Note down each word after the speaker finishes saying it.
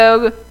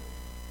So,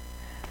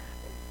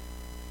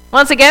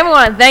 once again, we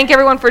want to thank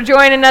everyone for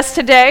joining us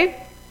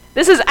today.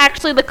 This is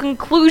actually the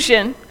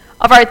conclusion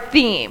of our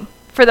theme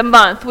for the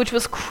month, which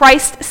was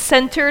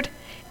Christ-centered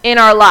in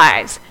our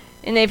lives.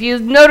 And if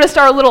you've noticed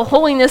our little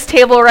holiness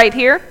table right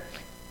here,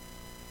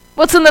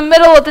 what's in the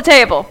middle of the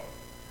table?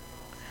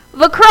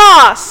 The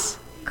cross,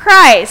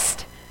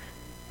 Christ.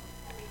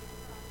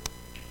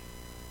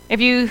 If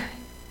you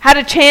had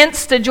a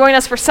chance to join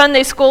us for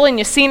Sunday school and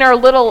you've seen our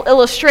little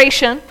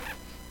illustration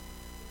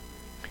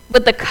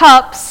with the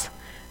cups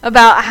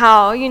about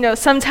how,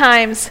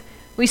 sometimes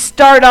we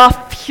start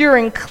off pure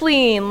and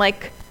clean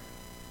like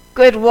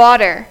good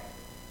water,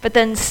 but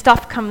then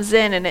stuff comes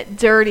in and it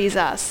dirties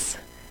us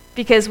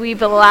because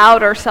we've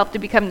allowed ourselves to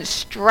become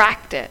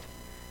distracted.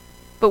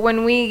 But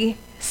when we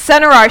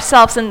center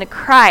ourselves into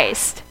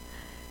Christ,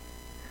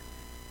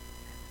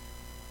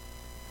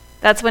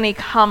 that's when he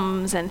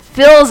comes and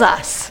fills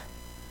us.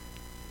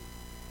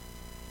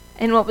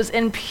 And what was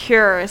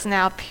impure is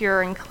now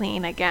pure and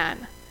clean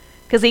again,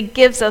 because he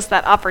gives us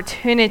that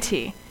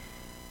opportunity.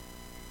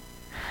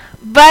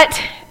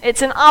 But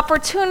it's an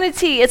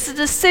opportunity. It's a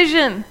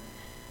decision.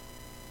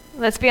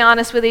 Let's be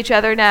honest with each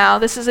other now.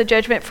 This is a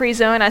judgment-free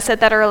zone. I said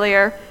that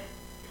earlier.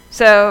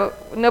 So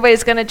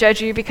nobody's going to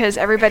judge you because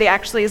everybody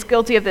actually is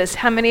guilty of this.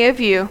 How many of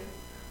you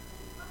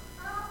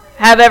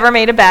have ever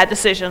made a bad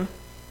decision?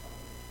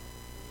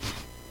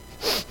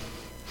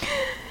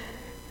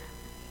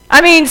 I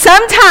mean,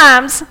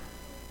 sometimes,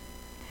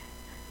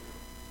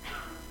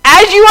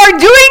 as you are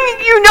doing,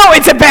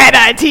 it's a bad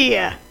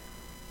idea.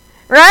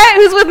 Right?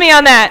 Who's with me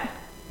on that?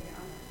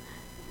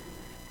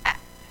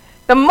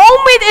 The moment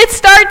it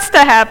starts to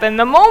happen,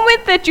 the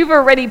moment that you've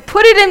already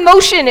put it in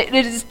motion, it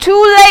is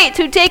too late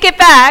to take it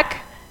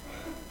back.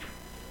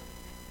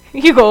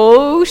 You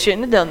go, oh,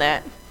 shouldn't have done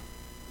that.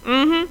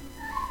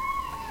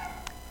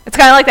 It's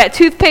kind of like that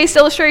toothpaste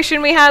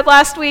illustration we had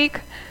last week,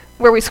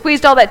 where we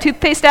squeezed all that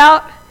toothpaste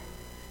out.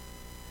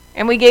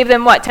 And we gave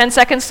them, 10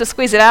 seconds to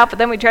squeeze it out, but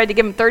then we tried to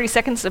give them 30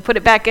 seconds to put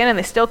it back in, and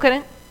they still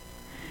couldn't?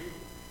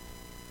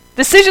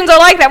 Decisions are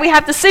like that. We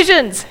have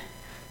decisions.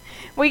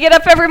 We get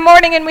up every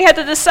morning, and we have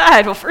to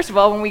decide. Well, first of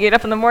all, when we get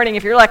up in the morning,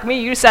 if you're like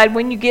me, you decide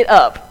when you get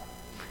up.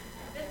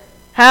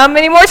 How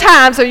many more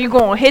times are you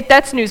going to hit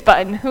that snooze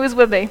button? Who is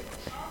with me?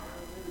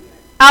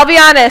 I'll be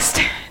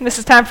honest. This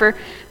is time for a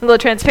little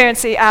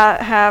transparency.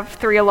 I have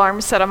 3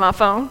 alarms set on my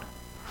phone.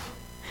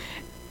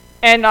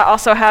 And I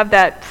also have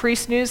that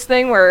pre-snooze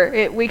thing where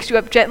it wakes you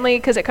up gently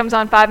because it comes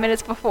on 5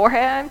 minutes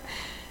beforehand.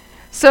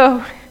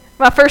 So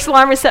my first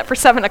alarm is set for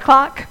 7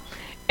 o'clock,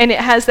 and it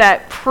has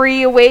that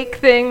pre-awake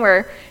thing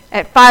where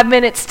at 5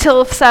 minutes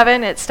till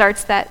 7, it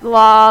starts that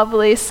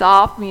lovely,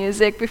 soft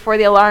music before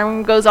the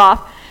alarm goes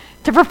off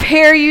to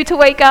prepare you to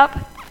wake up.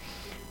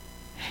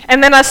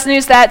 And then I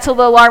snooze that till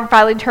the alarm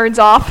finally turns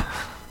off.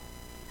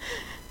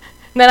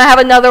 And then I have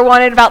another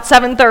one at about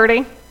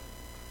 7:30.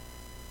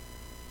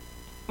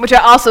 Which I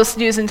also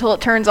snooze until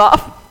it turns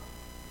off.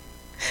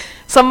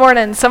 Some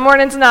mornings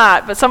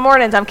not, but some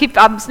mornings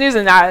I'm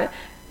snoozing.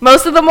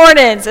 Most of the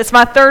mornings, it's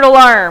my third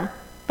alarm,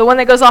 the one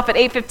that goes off at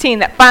 8:15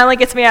 that finally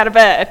gets me out of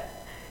bed.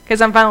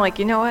 Because I'm finally like,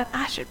 you know what,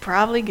 I should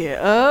probably get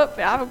up.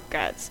 I've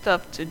got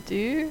stuff to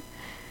do.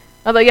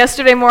 Although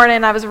yesterday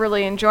morning I was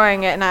really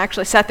enjoying it, and I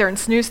actually sat there and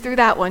snoozed through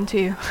that one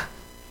too.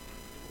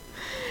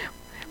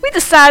 We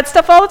decide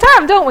stuff all the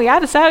time, don't we? I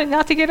decided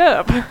not to get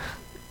up.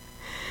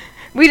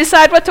 We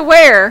decide what to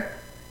wear.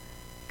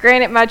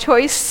 Granted, my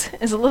choice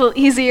is a little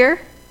easier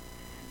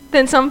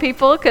than some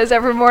people, because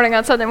every morning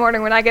on Sunday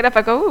morning when I get up,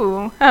 I go,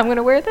 ooh, I'm going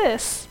to wear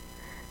this.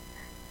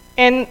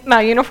 And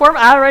my uniform,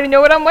 I already know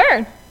what I'm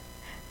wearing.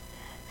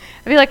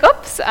 I'd be like,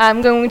 oops,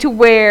 I'm going to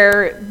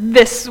wear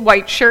this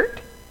white shirt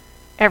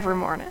every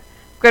morning.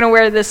 I'm going to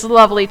wear this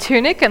lovely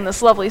tunic and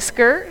this lovely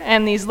skirt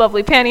and these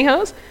lovely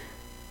pantyhose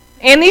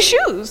and these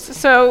shoes.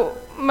 So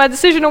my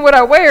decision on what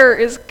I wear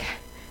is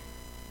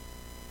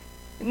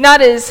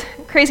not as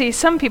crazy as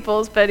some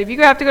people's, but if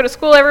you have to go to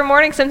school every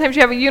morning, sometimes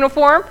you have a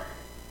uniform.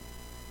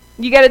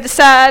 You got to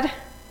decide,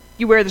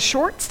 you wear the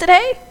shorts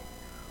today,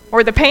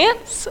 or the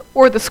pants,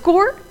 or the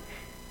skirt.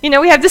 We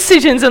have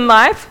decisions in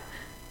life.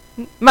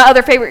 My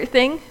other favorite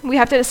thing, we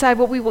have to decide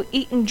what we will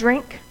eat and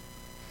drink.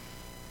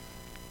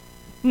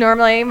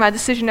 Normally, my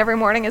decision every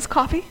morning is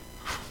coffee.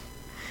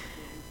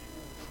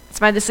 It's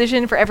my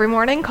decision for every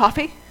morning,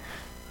 coffee.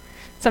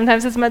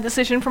 Sometimes it's my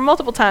decision for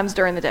multiple times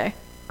during the day,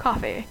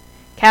 coffee.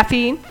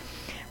 Caffeine.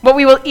 What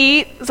we will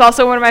eat is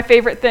also one of my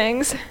favorite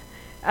things.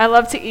 I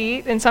love to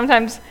eat, and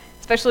sometimes,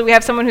 especially we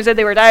have someone who said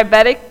they were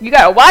diabetic, you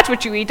got to watch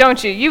what you eat,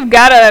 don't you? You've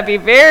got to be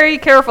very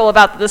careful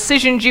about the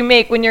decisions you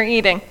make when you're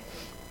eating.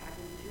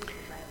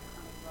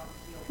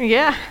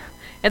 Yeah.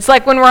 It's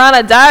like when we're on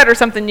a diet or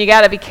something, you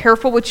got to be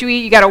careful what you eat.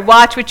 You got to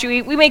watch what you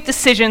eat. We make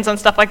decisions on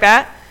stuff like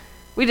that.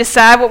 We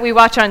decide what we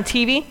watch on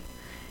TV.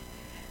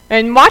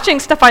 And watching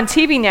stuff on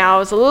TV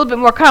now is a little bit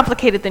more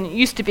complicated than it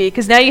used to be,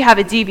 because now you have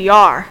a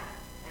DVR.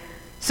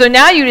 So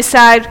now you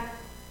decide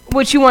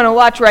what you want to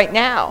watch right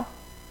now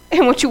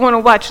and what you want to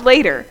watch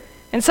later.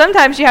 And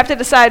sometimes you have to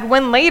decide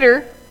when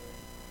later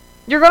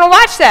You're going to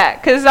watch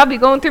that because I'll be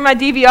going through my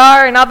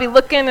DVR and I'll be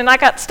looking and I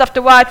got stuff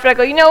to watch, but I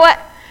go, you know what?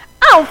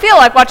 I don't feel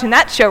like watching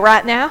that show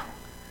right now.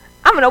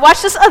 I'm going to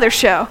watch this other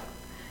show.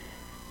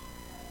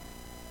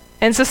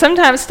 And so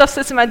sometimes stuff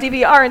sits in my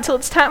DVR until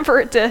it's time for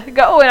it to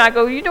go, and I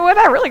go, you know what?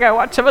 I really got to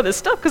watch some of this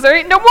stuff because there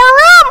ain't no more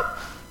room.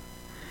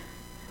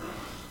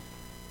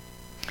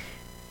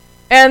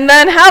 And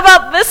then how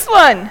about this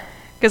one?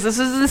 Because this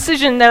is a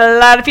decision that a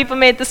lot of people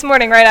made this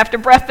morning right after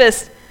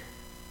breakfast.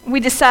 We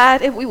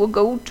decide if we will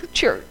go to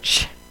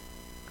church.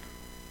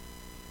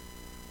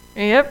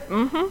 Yep,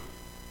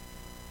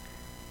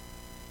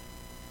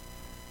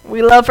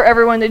 We love for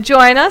everyone to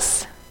join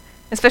us,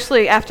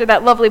 especially after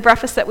that lovely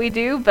breakfast that we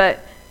do,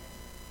 but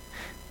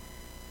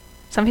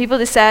some people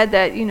decide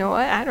that, you know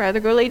what, I'd rather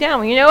go lay down.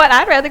 Well, you know what,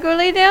 I'd rather go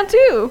lay down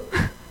too.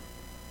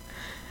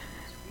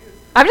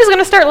 I'm just going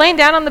to start laying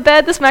down on the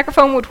bed. This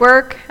microphone would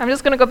work. I'm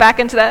just going to go back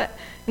into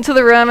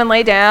the room and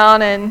lay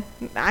down, and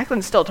I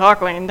can still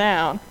talk laying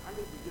down.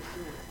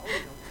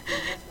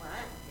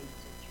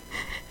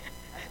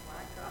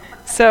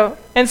 So,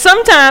 and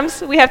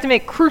sometimes we have to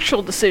make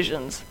crucial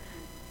decisions,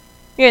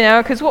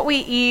 because what we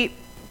eat,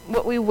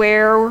 what we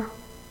wear,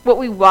 what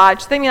we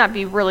watch, they may not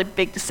be really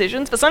big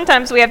decisions, but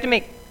sometimes we have to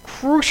make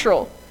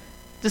crucial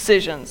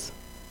decisions.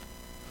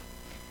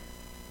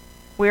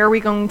 Where are we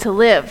going to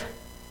live?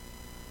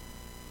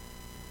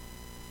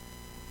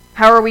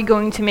 How are we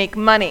going to make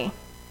money?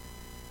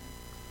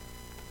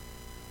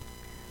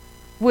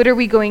 What are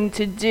we going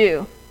to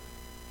do?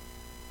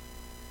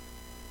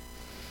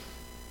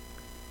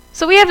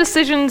 So we have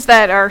decisions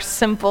that are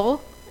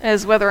simple,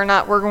 as whether or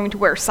not we're going to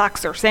wear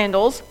socks or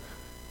sandals,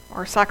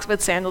 or socks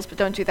with sandals, but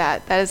don't do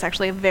that. That is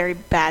actually a very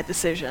bad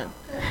decision.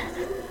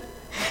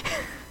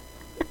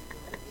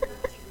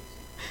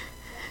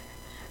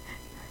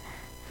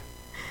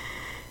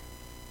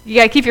 You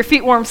gotta keep your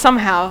feet warm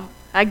somehow.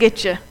 I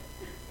get you.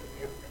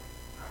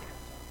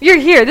 You're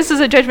here. This is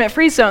a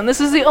judgment-free zone. This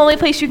is the only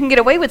place you can get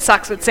away with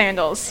socks with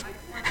sandals.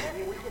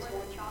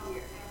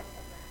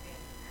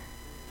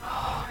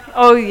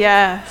 Oh,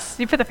 yes.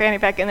 You put the fanny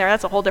pack in there.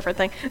 That's a whole different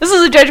thing. This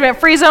is a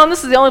judgment-free zone.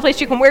 This is the only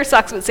place you can wear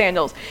socks with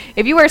sandals.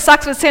 If you wear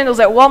socks with sandals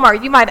at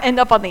Walmart, you might end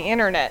up on the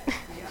internet.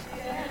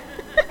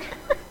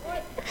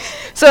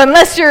 So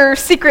unless your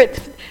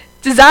secret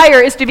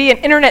desire is to be an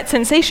internet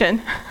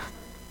sensation,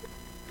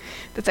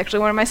 that's actually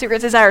one of my secret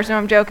desires. No,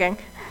 I'm joking.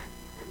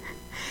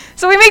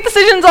 So we make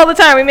decisions all the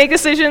time. We make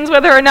decisions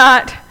whether or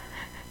not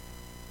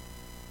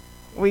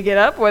we get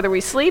up, whether we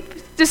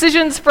sleep.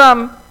 Decisions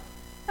from,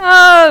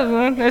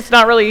 it's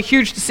not really a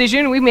huge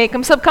decision. We make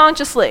them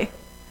subconsciously.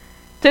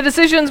 To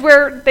decisions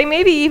where they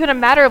may be even a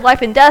matter of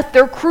life and death.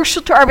 They're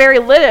crucial to our very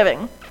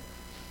living.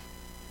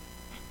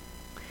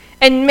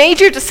 And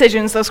major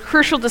decisions, those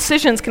crucial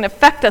decisions, can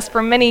affect us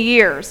for many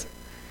years,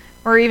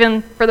 or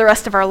even for the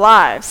rest of our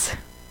lives.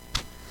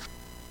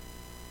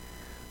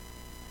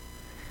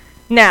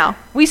 Now,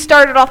 we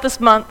started off this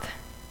month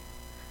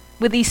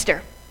with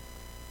Easter.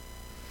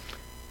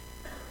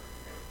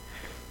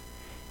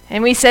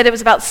 And we said it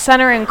was about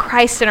centering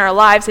Christ in our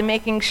lives and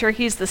making sure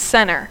he's the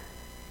center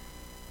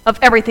of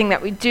everything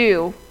that we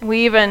do.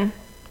 You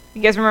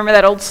guys remember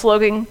that old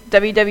slogan,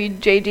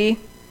 WWJD?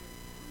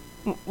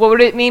 What would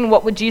it mean?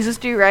 What would Jesus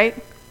do, right?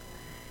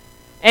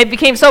 And it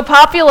became so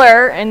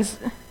popular and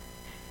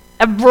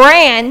a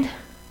brand,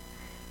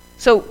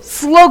 so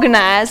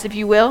sloganized, if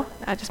you will.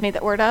 I just made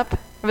that word up.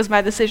 It was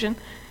my decision.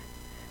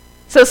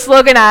 So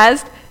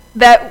sloganized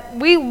that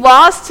we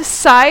lost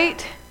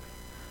sight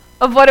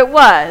of what it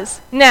was.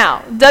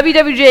 Now,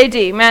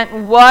 WWJD meant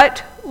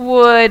what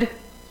would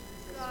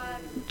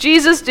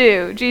Jesus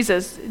do?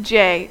 Jesus,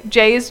 J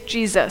is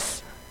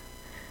Jesus.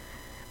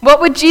 What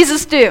would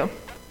Jesus do?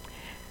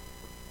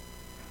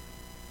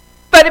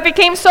 But it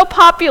became so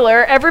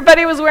popular,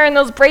 everybody was wearing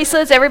those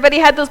bracelets, everybody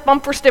had those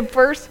bumper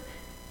stickers.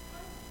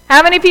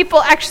 How many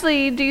people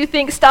actually do you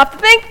think stopped to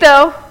think,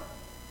 though?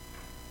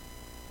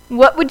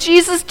 What would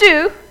Jesus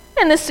do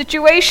in this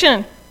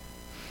situation?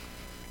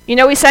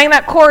 We sang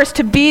that chorus,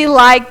 to be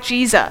like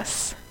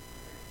Jesus.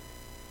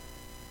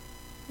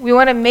 We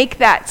want to make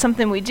that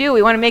something we do.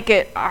 We want to make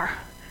it our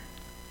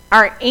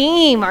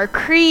aim, our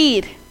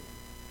creed,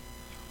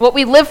 what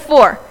we live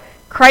for,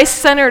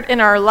 Christ-centered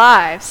in our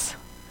lives.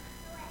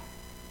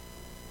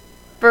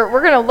 But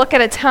we're going to look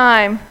at a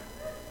time,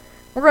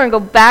 we're going to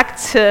go back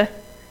to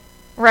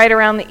right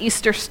around the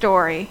Easter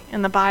story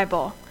in the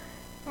Bible.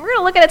 We're going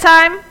to look at a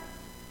time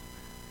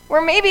where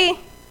maybe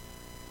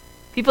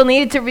people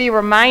needed to be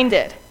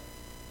reminded.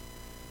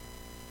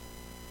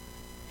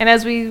 And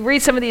as we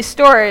read some of these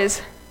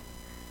stories,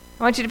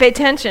 I want you to pay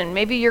attention.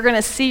 Maybe you're going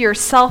to see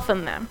yourself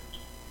in them.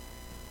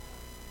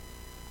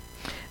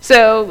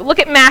 So look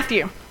at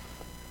Matthew.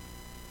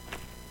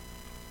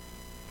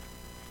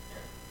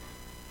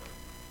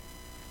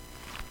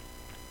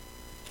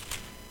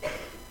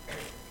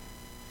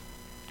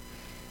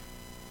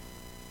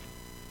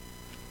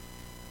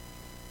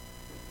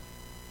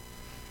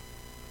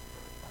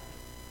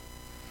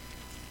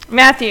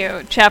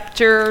 Matthew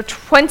chapter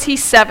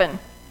 27.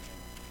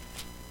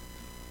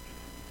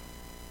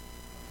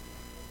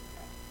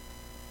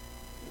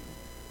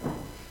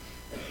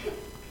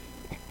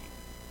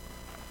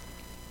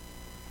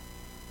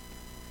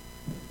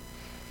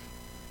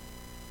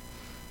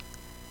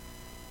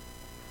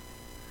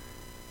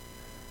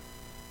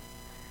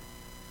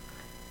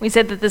 We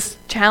said that this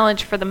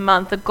challenge for the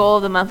month, the goal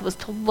of the month, was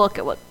to look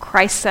at what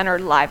Christ-centered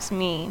lives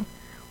mean,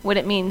 what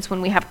it means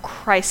when we have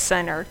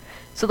Christ-centered.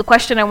 So the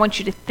question I want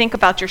you to think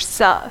about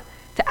yourself,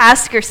 to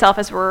ask yourself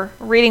as we're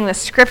reading the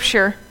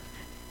scripture,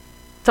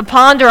 to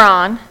ponder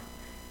on,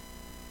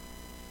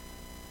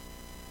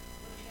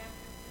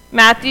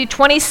 Matthew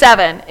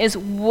 27 is,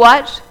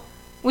 what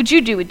would you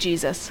do with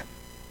Jesus?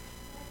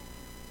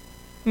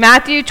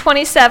 Matthew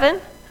 27,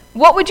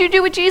 what would you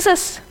do with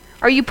Jesus?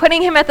 Are you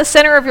putting him at the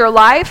center of your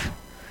life?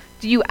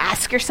 Do you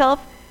ask yourself?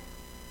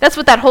 That's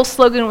what that whole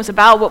slogan was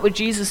about. What would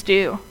Jesus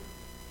do?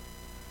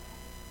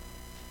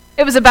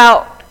 It was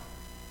about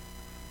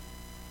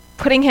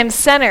putting him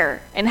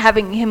center and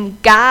having him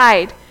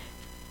guide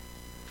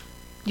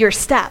your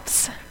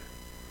steps.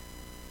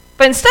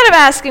 But instead of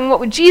asking, what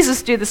would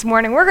Jesus do this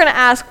morning, we're going to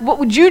ask, what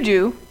would you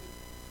do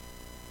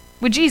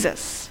with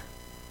Jesus?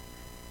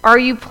 Are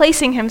you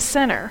placing him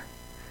center?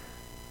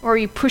 Or are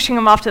you pushing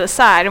him off to the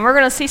side? And we're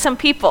going to see some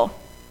people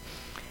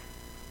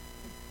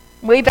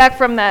way back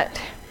from that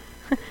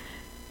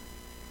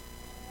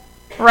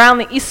around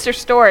the Easter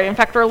story. In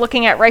fact, we're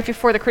looking at right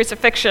before the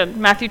crucifixion,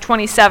 Matthew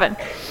 27.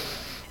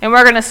 And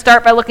we're going to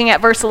start by looking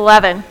at verse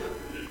 11.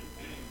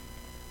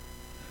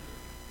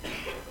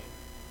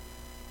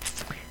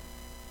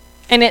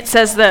 And it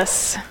says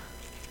this.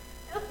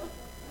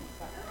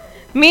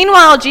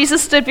 Meanwhile,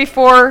 Jesus stood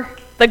before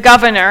the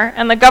governor,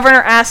 and the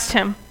governor asked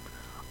him,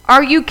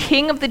 "Are you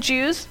king of the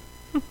Jews?"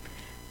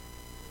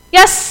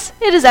 "Yes,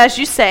 it is as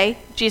you say,"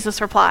 Jesus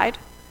replied.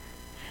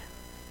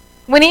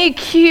 When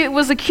he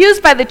was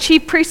accused by the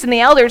chief priests and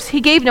the elders,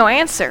 he gave no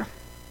answer.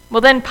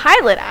 Well, then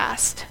Pilate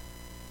asked,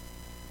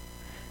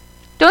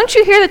 "Don't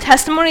you hear the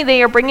testimony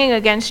they are bringing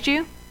against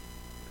you?"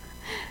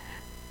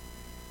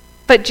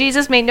 But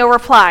Jesus made no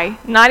reply,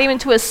 not even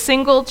to a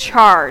single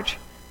charge,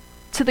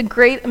 to the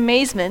great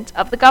amazement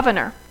of the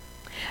governor.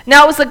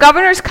 Now it was the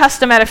governor's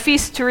custom at a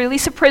feast to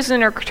release a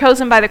prisoner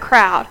chosen by the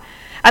crowd.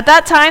 At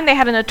that time, they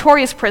had a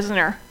notorious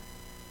prisoner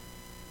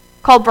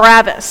called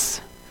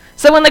Barabbas.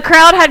 So when the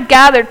crowd had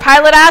gathered,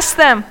 Pilate asked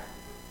them,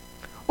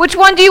 "Which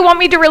one do you want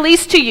me to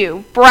release to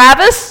you,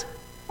 Barabbas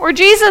or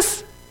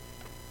Jesus,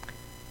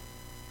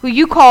 who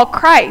you call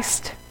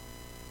Christ,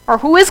 or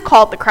who is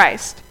called the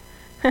Christ?"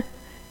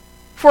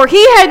 For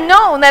he had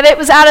known that it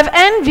was out of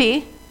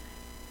envy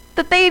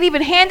that they had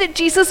even handed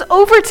Jesus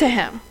over to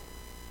him.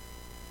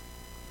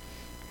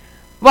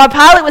 While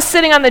Pilate was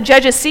sitting on the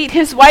judge's seat,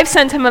 his wife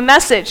sent him a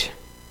message.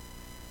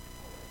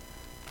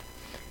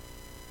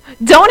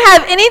 "Don't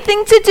have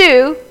anything to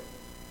do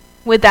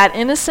with that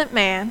innocent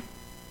man,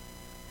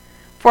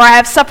 for I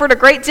have suffered a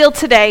great deal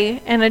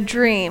today in a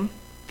dream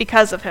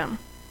because of him."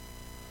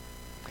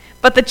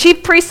 But the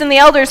chief priests and the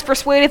elders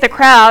persuaded the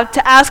crowd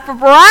to ask for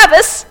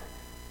Barabbas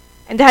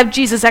and to have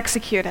Jesus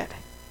executed.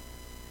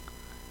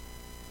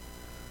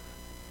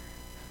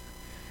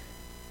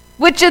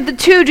 "Which of the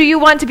two do you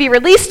want to be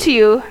released to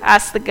you?"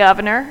 asked the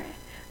governor.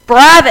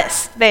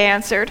 "Barabbas," they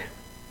answered.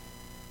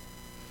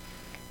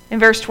 In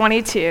verse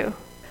 22,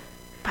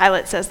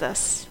 Pilate says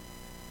this,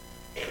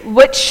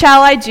 "What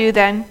shall I do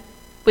then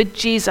with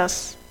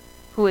Jesus,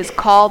 who is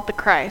called the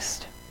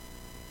Christ?"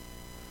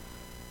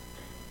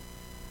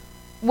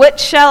 What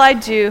shall I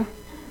do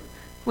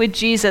with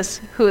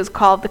Jesus, who is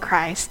called the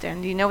Christ?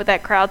 And do you know what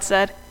that crowd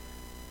said?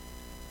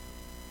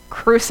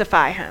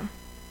 Crucify him.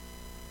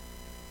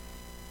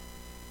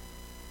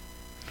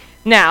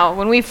 Now,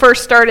 when we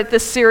first started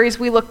this series,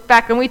 we looked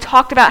back and we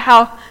talked about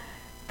how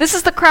this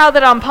is the crowd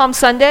that on Palm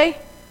Sunday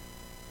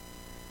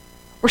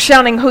were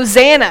shouting,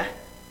 "Hosanna,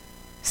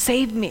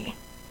 save me.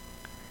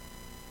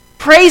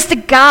 Praise to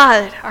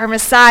God, our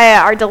Messiah,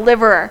 our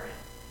deliverer,"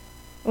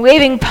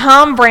 waving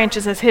palm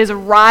branches as his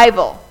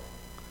arrival.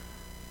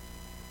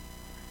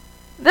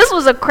 This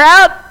was a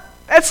crowd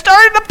that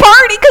started a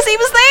party because he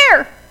was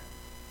there.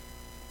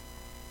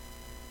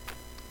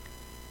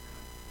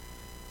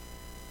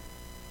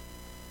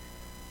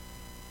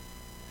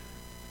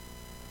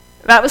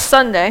 That was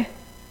Sunday.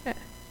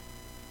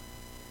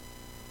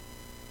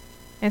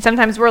 And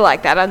sometimes we're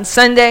like that. On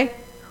Sunday,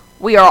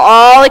 we are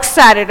all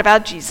excited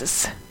about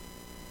Jesus.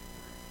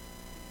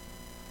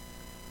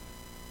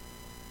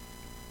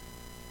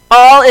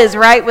 All is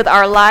right with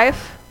our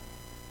life.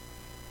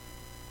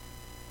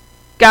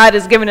 God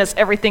has given us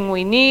everything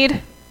we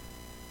need.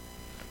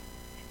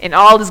 And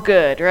all is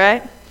good,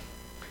 right?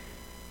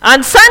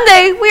 On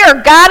Sunday, we are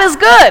God is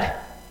good.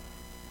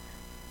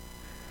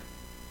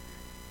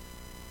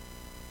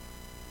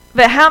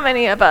 But how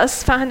many of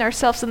us find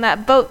ourselves in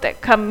that boat that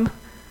come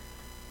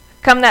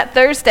that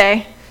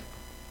Thursday?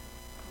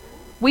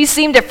 We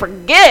seem to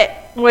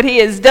forget what he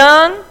has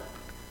done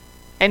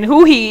and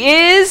who he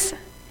is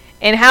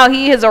and how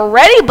he has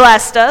already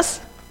blessed us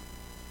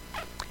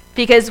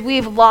because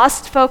we've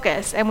lost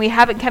focus and we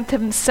haven't kept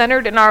him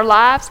centered in our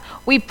lives.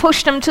 We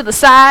pushed him to the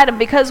side, and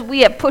because we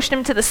have pushed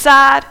him to the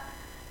side,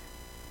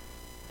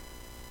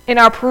 in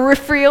our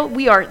peripheral,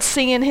 we aren't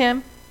seeing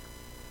him.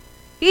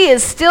 He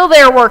is still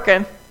there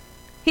working.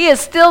 He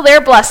is still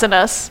there blessing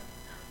us.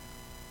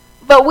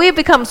 But we've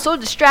become so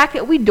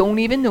distracted we don't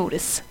even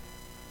notice.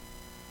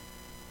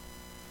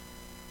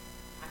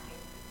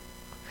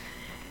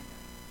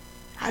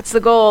 That's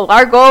the goal.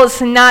 Our goal is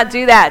to not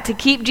do that, to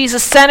keep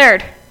Jesus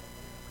centered,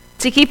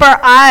 to keep our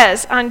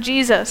eyes on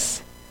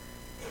Jesus.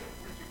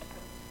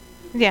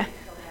 Yeah.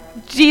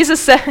 Jesus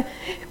said,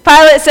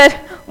 Pilate said,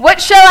 "What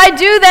shall I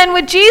do then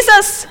with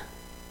Jesus?"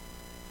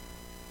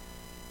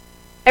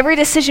 Every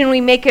decision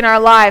we make in our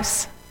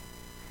lives,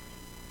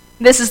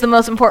 this is the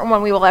most important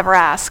one we will ever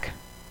ask.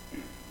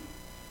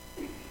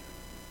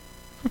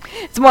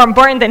 It's more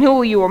important than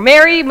who you will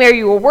marry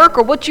you will work,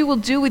 or what you will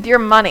do with your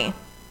money.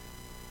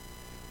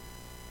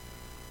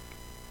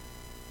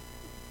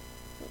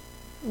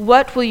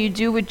 What will you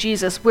do with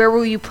Jesus? Where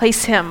will you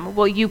place him?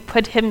 Will you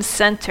put him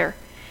center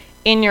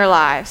in your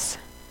lives?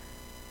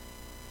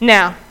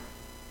 Now,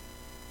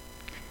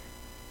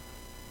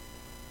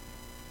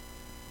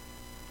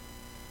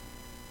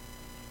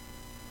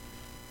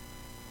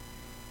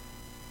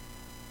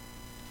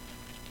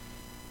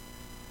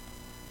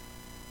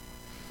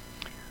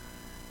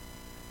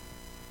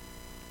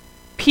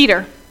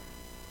 Peter.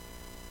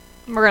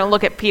 We're going to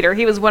look at Peter.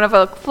 He was one of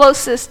the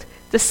closest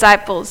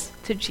disciples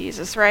to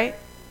Jesus, right?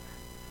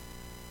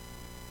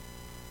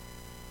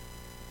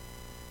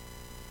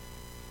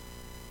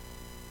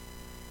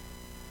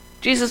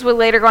 Jesus would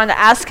later go on to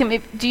ask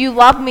him, "Do you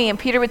love me?" And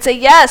Peter would say,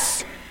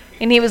 "Yes."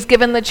 And he was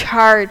given the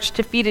charge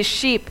to feed his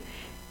sheep.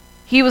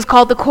 He was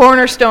called the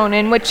cornerstone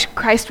in which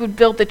Christ would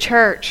build the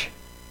church.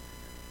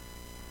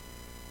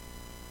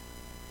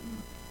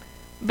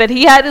 But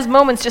he had his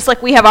moments just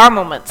like we have our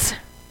moments.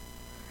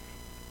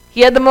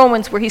 He had the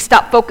moments where he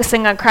stopped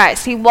focusing on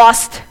Christ. He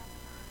lost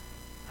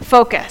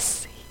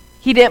focus.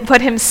 He didn't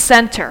put him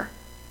center.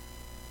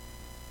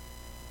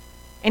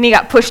 And he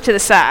got pushed to the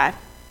side.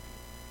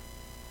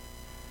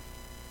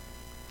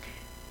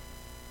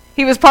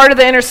 He was part of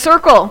the inner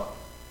circle.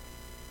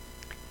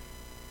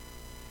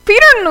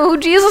 Peter knew who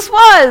Jesus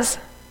was.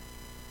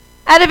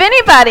 Out of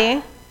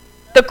anybody,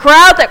 the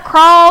crowd that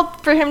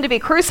crawled for him to be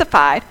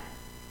crucified,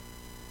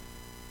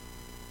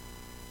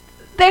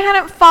 they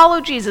hadn't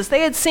followed Jesus.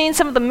 They had seen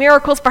some of the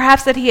miracles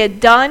perhaps that he had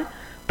done,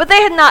 but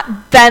they had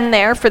not been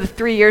there for the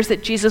 3 years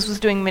that Jesus was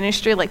doing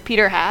ministry like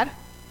Peter had.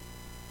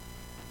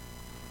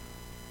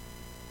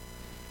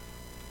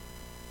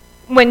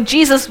 When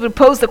Jesus would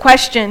pose the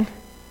question,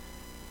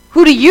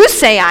 "Who do you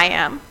say I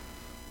am?"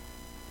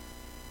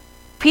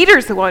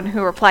 Peter's the one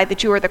who replied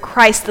that you are the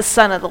Christ, the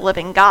Son of the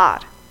living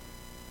God.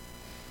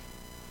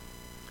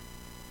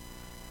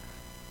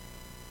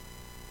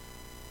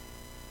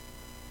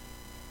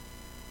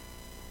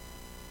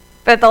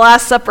 But at the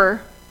Last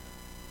Supper,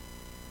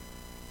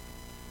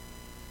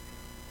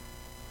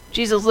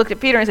 Jesus looked at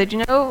Peter and said,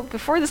 "You know,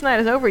 before this night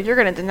is over, you're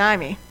going to deny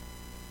me."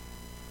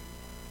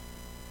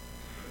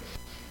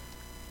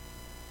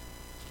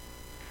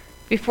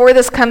 Before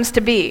this comes to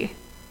be.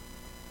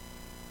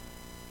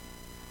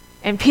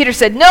 And Peter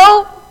said,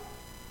 "No,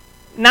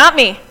 not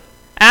me.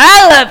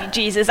 I love you,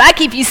 Jesus. I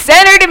keep you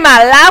centered in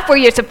my life where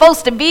you're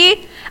supposed to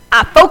be.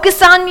 I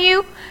focus on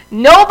you.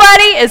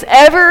 Nobody is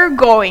ever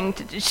going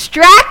to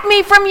distract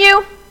me from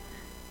you.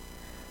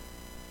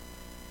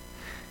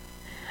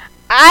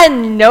 I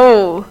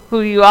know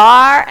who you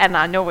are, and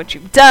I know what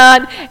you've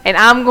done, and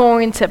I'm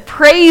going to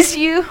praise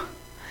you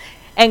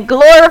and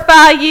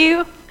glorify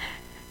you,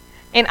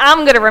 and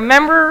I'm going to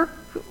remember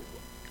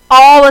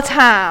all the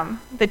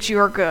time that you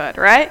are good,"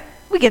 right?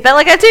 We get that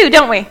like that too,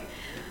 don't we?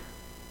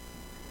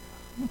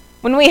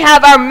 When we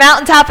have our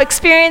mountaintop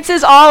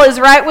experiences, all is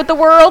right with the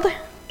world.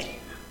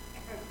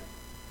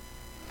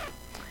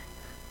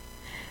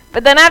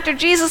 But then after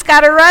Jesus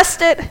got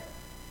arrested,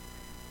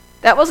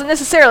 that wasn't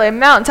necessarily a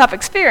mountaintop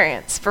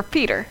experience for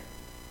Peter.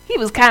 He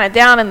was kind of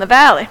down in the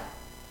valley.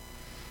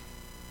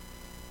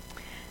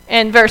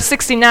 In verse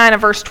 69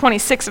 of verse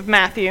 26 of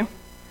Matthew.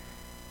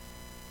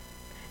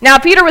 Now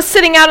Peter was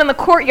sitting out in the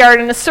courtyard,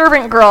 and a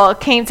servant girl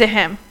came to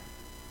him.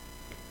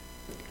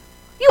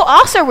 "You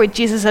also are with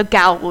Jesus of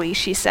Galilee,"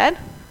 she said.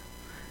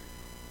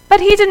 But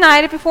he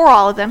denied it before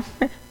all of them.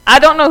 "I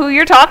don't know who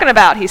you're talking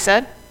about," he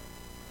said.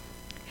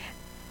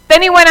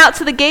 Then he went out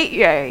to the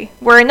gateway,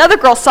 where another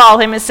girl saw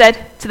him and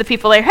said to the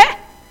people there, "Hey,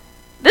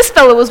 this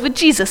fellow was with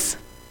Jesus,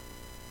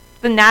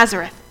 the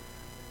Nazareth."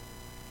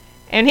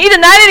 And he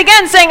denied it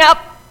again, saying,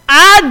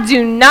 "I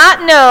do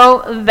not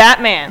know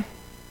that man."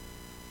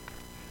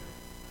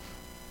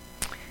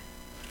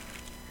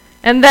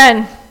 And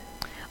then,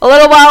 a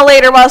little while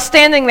later, while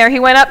standing there, they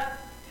went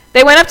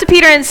up to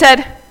Peter and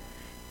said,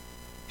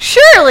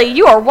 "Surely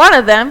you are one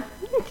of them.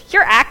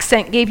 Your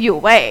accent gave you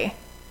away."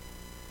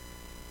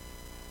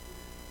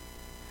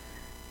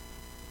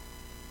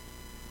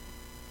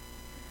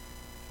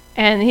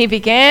 And he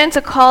began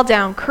to call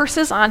down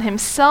curses on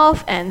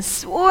himself and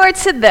swore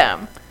to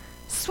them,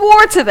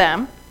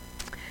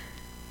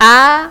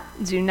 "I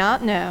do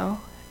not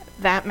know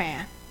that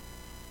man."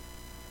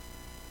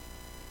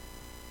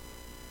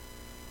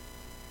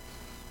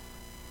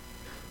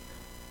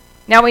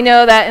 Now we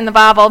know that in the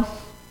Bible,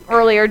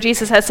 earlier,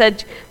 Jesus had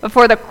said,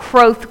 "Before the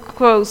crow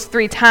crows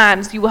 3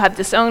 times, you will have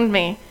disowned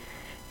me."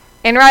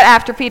 And right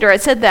after Peter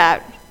had said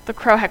that, the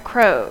rooster had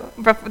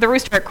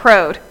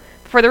crowed.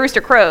 Before the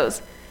rooster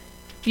crows,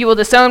 if you will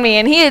disown me.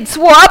 And he had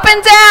swore up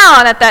and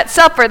down at that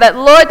supper that,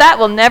 Lord, that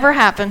will never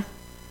happen.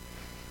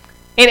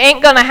 It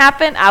ain't going to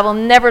happen. I will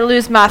never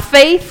lose my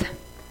faith.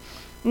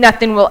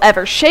 Nothing will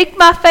ever shake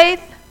my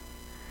faith.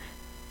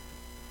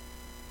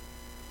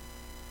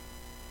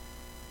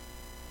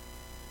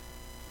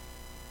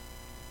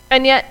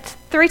 And yet,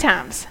 3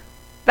 times,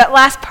 that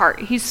last part,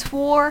 he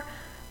swore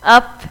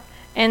up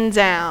and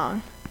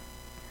down.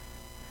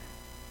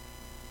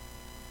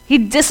 He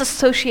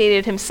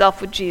disassociated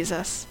himself with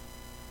Jesus.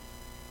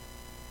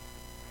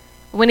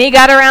 When he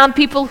got around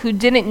people who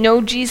didn't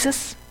know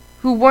Jesus,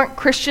 who weren't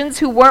Christians,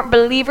 who weren't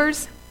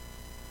believers,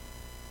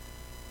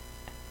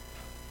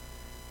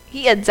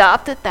 he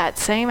adopted that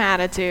same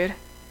attitude.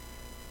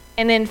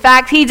 And in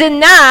fact, he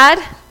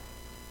denied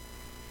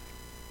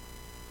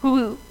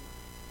who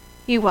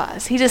he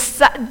was. He just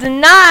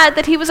denied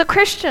that he was a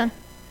Christian.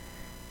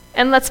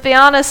 And let's be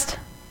honest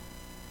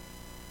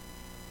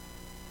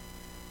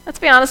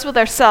with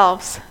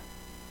ourselves.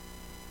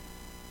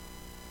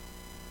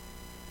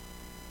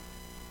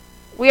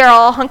 We are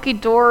all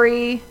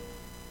hunky-dory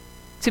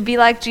to be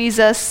like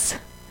Jesus.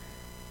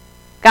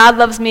 God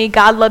loves me,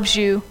 God loves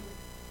you,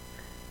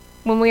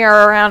 when we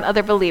are around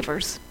other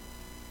believers.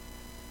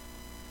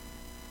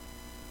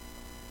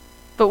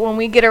 But when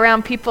we get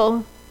around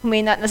people who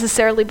may not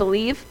necessarily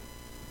believe,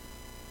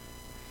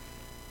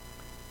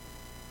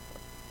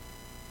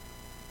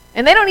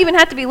 and they don't even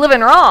have to be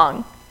living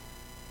wrong.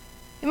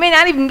 It may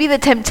not even be the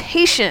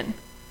temptation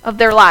of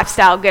their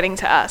lifestyle getting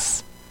to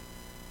us.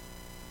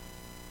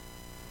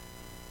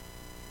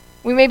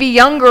 We may be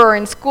younger or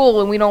in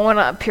school and we don't want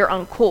to appear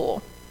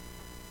uncool.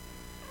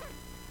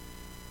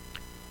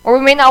 Or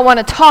we may not want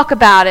to talk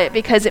about it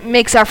because it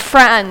makes our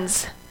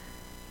friends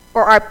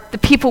or the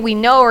people we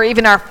know or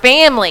even our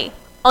family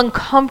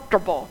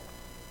uncomfortable.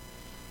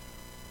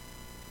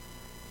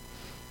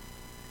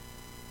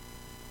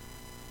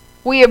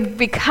 We have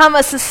become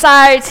a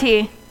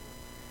society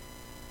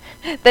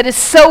that is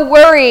so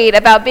worried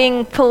about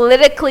being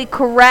politically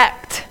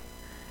correct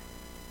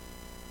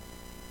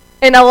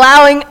and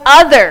allowing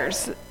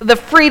others the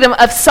freedom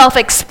of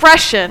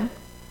self-expression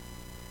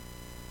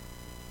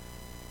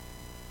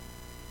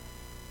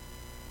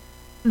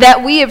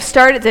that we have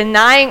started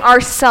denying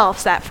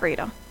ourselves that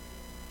freedom.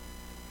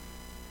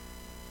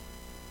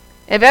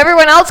 If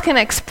everyone else can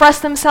express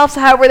themselves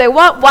however they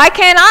want, why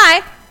can't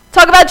I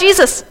talk about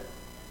Jesus?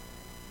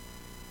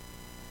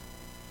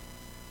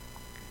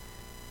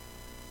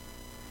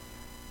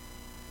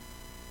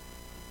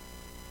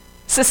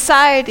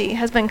 Society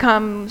has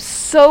become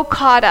so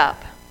caught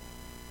up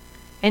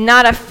in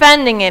not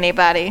offending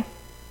anybody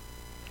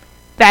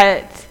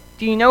that,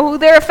 do you know who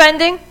they're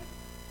offending?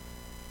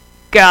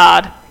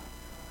 God.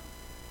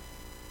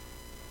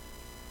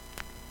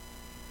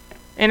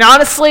 And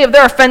honestly, if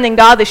they're offending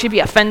God, they should be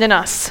offending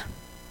us.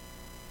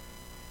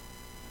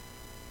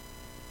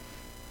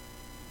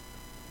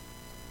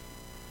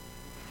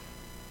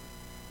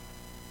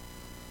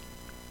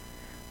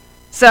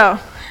 So,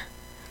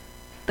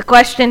 the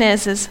question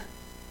is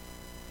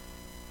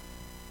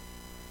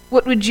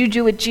what would you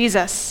do with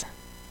Jesus?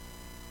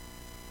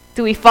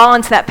 Do we fall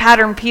into that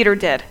pattern Peter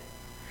did?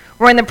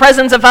 We're in the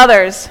presence of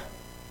others,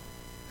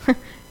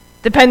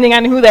 depending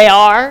on who they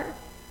are,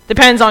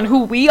 depends on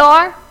who we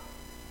are.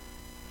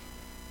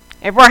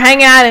 If we're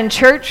hanging out in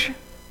church,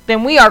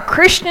 then we are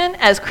Christian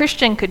as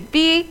Christian could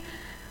be.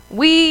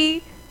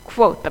 We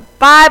quote the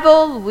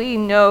Bible, we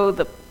know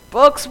the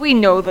books, we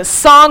know the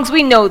songs,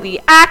 we know the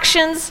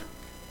actions.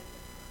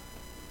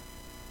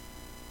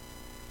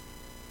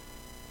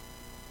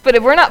 But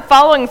if we're not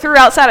following through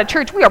outside of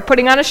church, we are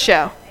putting on a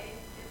show.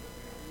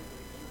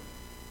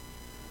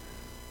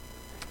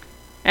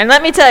 And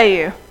let me tell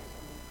you,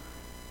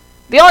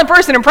 the only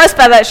person impressed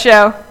by that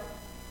show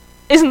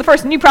isn't the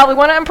person you probably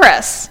want to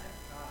impress.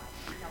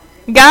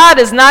 God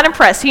is not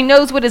impressed. He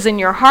knows what is in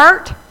your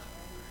heart,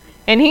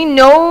 and he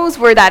knows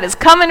where that is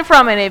coming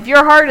from. And if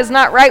your heart is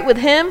not right with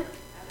him,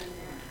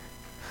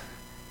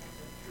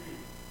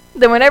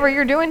 then whatever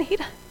you're doing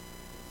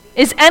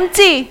is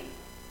empty.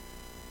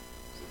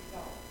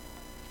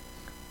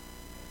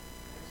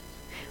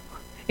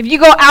 If you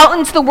go out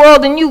into the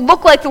world and you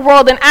look like the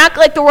world and act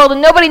like the world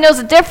and nobody knows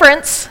the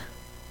difference,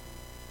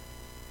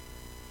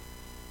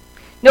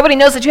 nobody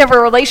knows that you have a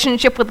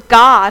relationship with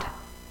God,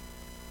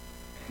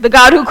 the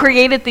God who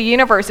created the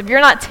universe. If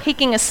you're not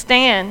taking a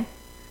stand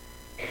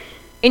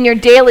in your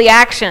daily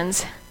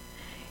actions,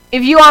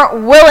 if you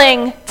aren't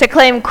willing to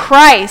claim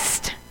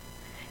Christ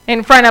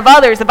in front of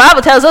others, the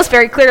Bible tells us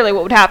very clearly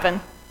what would happen.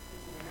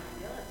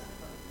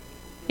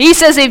 He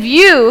says, if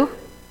you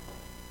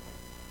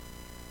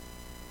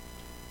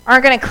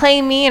aren't going to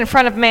claim me in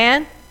front of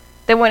man,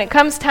 then when it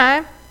comes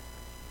time,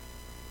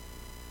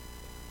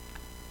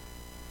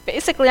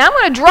 basically, I'm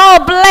going to draw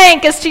a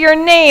blank as to your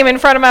name in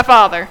front of my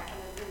Father.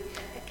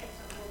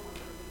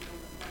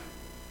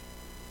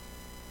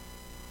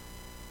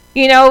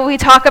 You know, we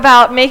talk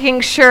about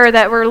making sure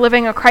that we're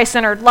living a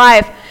Christ-centered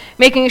life,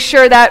 making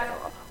sure that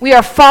we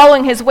are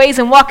following his ways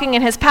and walking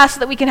in his path so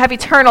that we can have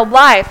eternal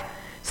life,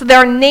 so that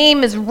our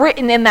name is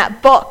written in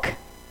that book.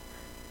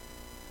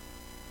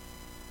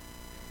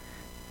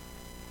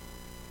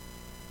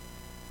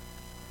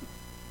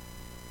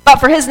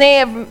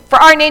 But for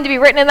our name to be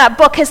written in that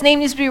book, his name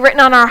needs to be written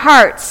on our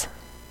hearts.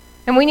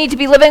 And we need to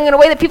be living in a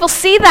way that people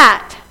see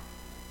that.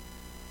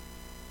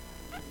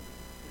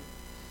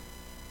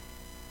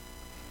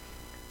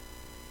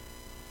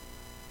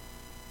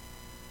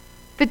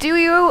 But do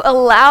you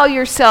allow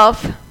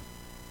yourself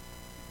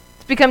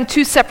to become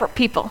two separate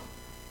people?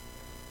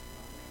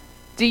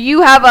 Do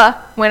you have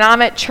when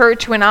I'm at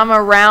church, when I'm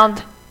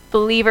around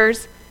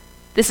believers,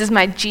 this is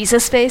my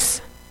Jesus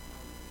face?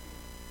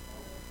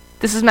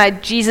 This is my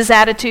Jesus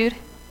attitude?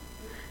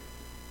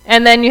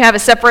 And then you have a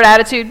separate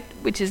attitude,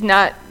 which is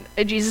not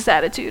a Jesus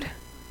attitude.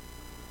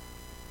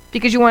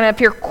 Because you want to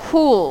appear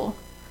cool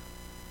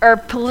or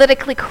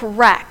politically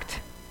correct.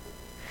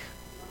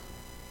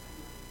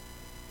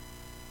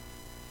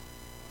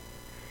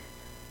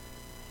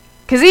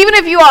 Because even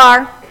if you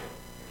are,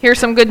 here's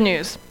some good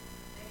news.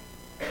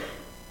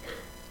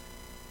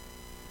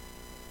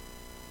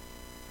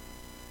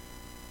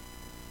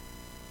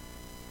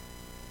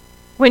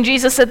 When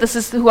Jesus said, this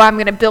is who I'm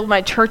going to build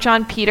my church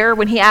on, Peter,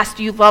 when he asked,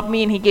 do you love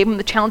me? And he gave him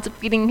the challenge of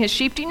feeding his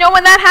sheep. Do you know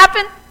when that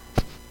happened?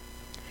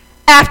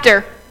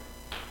 After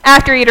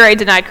he'd already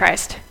denied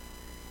Christ.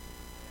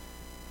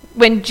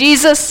 When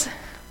Jesus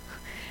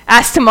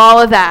asked him all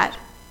of that,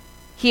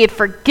 he had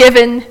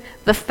forgiven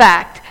the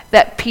fact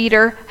that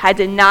Peter had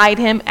denied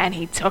him, and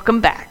he took him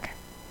back.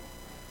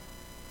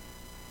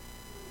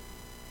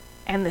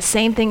 And the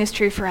same thing is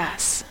true for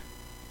us.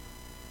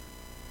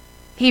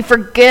 He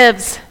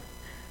forgives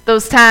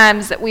those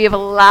times that we have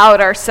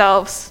allowed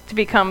ourselves to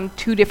become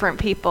two different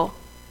people.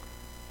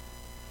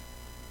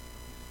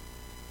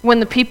 When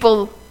the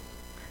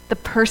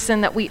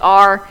person that we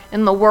are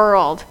in the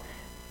world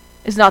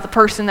is not the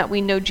person that we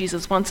know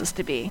Jesus wants us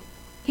to be.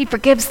 He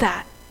forgives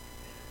that.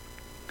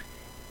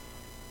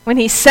 When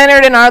he's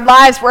centered in our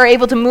lives, we're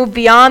able to move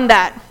beyond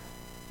that.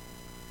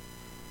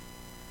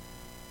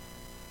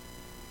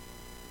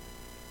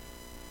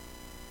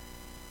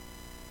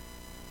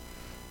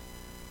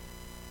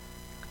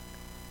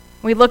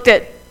 We looked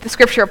at the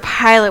scripture of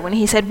Pilate when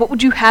he said, what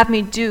would you have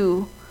me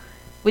do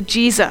with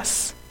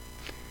Jesus?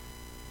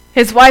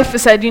 His wife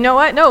said, you know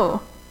what?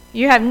 No,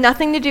 you have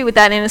nothing to do with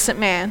that innocent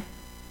man.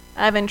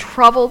 I've been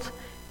troubled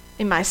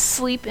in my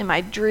sleep, in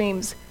my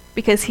dreams,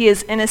 because he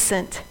is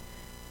innocent.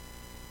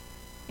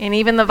 And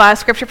even the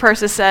scripture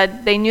person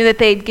said they knew that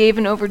they had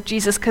given over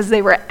Jesus because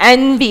they were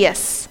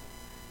envious.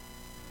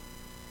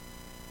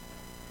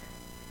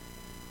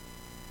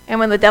 And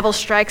when the devil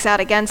strikes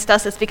out against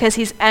us, it's because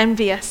he's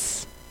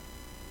envious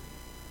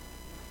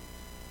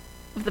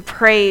of the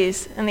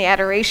praise and the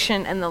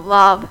adoration and the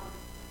love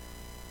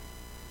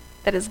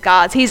that is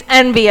God's. He's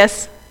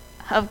envious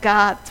of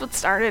God. That's what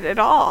started it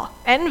all.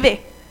 Envy.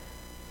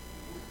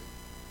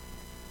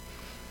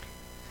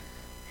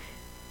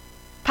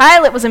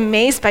 Pilate was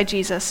amazed by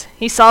Jesus.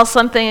 He saw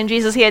something in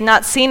Jesus he had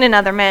not seen in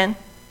other men.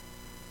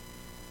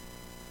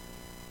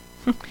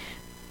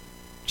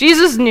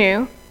 Jesus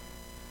knew,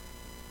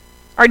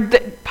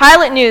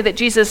 Pilate knew that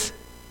Jesus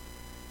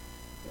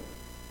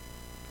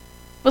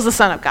was the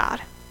Son of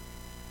God.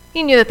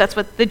 He knew that that's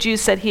what the Jews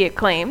said he had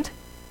claimed.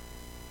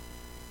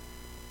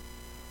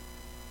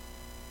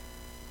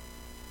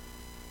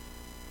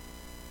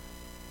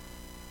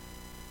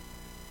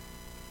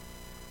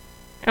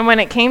 And when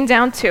it came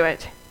down to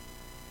it,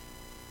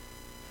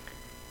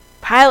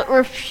 Pilate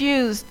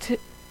refused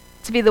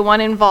to be the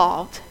one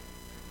involved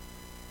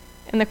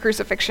in the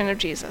crucifixion of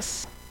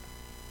Jesus.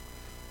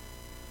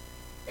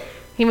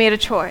 He made a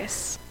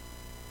choice.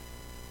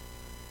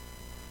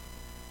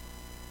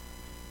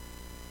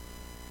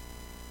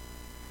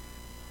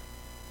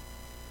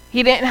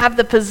 He didn't have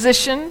the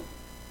position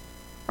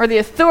or the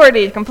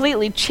authority to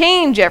completely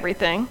change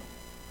everything.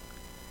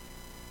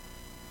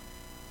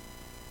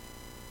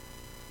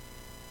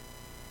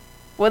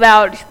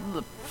 Without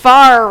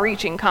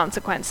far-reaching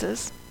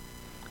consequences.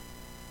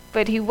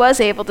 But he was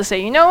able to say,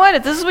 you know what,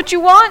 if this is what you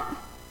want,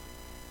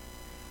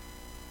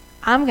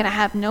 I'm going to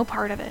have no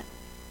part of it.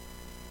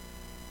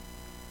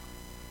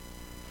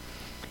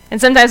 And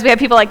sometimes we have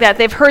people like that.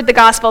 They've heard the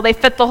gospel. They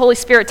felt the Holy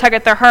Spirit tug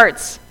at their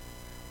hearts.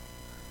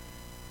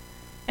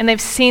 And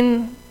they've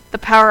seen the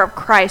power of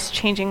Christ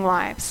changing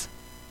lives.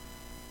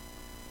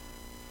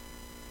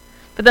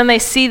 But then they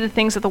see the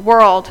things of the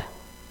world.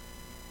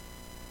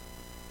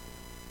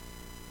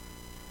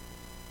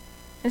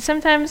 And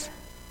sometimes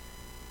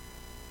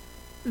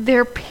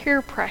they're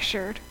peer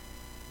pressured.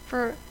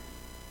 For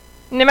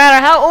no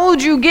matter how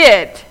old you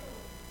get,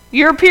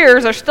 your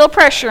peers are still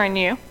pressuring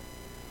you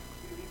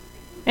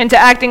into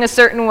acting a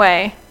certain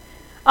way.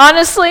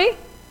 Honestly,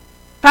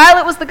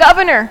 Pilate was the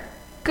governor.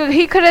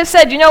 He could have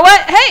said, you know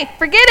what? Hey,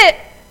 forget it.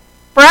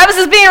 Barabbas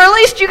is being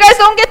released. You guys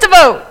don't get to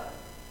vote.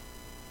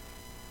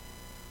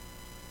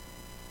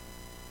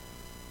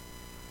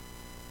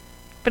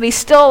 But he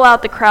still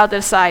allowed the crowd to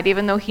decide,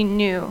 even though he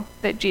knew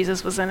that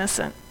Jesus was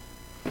innocent.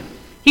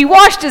 He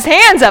washed his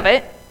hands of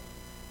it.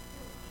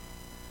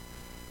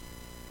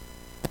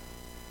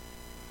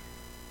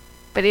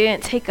 But he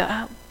didn't take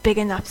a big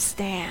enough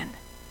stand.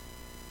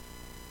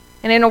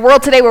 And in a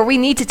world today where we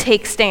need to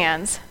take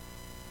stands,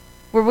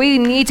 where we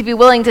need to be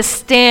willing to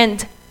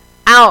stand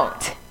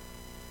out,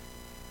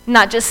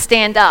 not just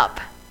stand up.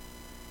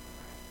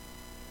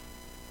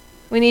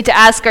 We need to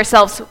ask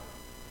ourselves,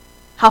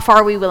 how far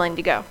are we willing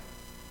to go?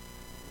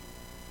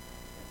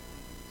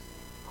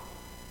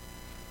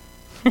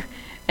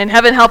 And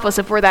heaven help us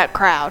if we're that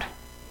crowd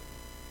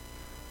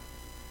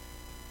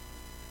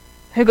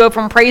who go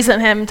from praising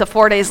him to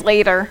 4 days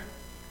later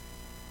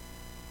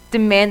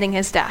demanding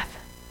his death.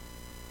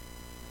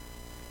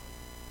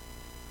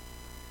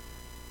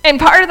 And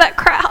part of that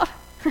crowd,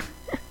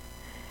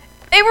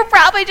 they were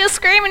probably just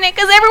screaming it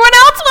because everyone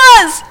else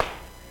was.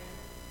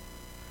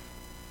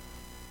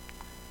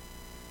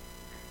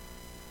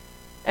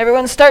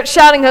 Everyone starts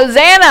shouting,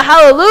 Hosanna,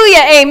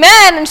 hallelujah,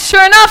 amen. And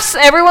sure enough,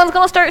 everyone's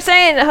going to start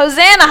saying,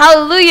 Hosanna,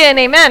 hallelujah, and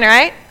amen,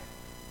 right?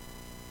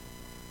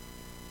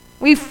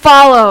 We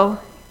follow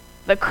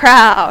the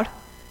crowd.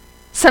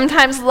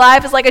 Sometimes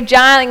life is like a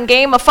giant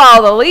game of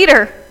follow the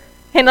leader.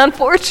 And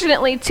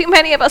unfortunately, too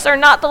many of us are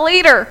not the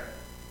leader.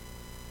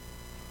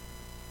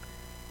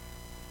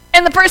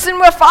 And the person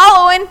we're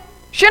following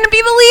shouldn't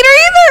be the leader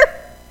either.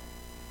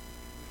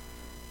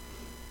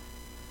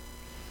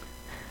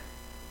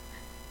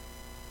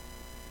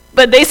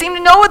 But they seem to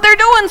know what they're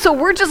doing, so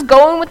we're just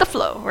going with the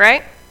flow,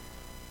 right?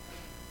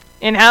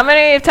 And how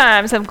many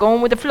times have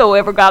going with the flow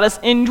ever got us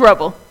in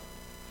trouble?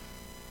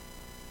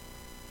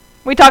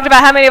 We talked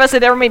about how many of us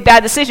have ever made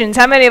bad decisions.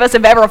 How many of us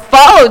have ever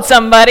followed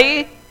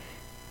somebody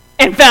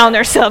and found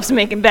ourselves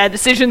making bad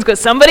decisions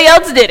because somebody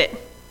else did it,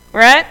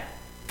 right?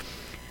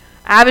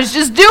 I was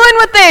just doing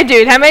what they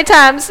did. How many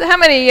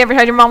of you ever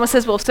had your mama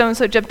says, well, if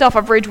so-and-so jumped off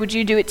a bridge, would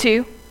you do it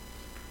too?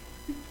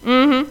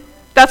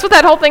 That's what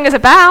that whole thing is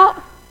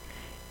about.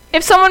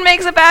 If someone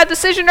makes a bad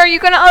decision, are you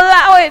going to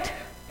allow it?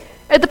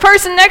 If the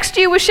person next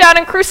to you was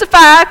shouting,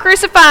 crucify,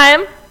 crucify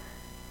him,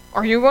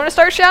 are you going to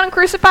start shouting,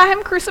 crucify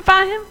him,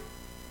 crucify him?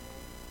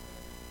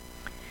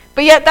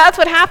 But yet that's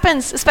what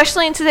happens,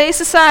 especially in today's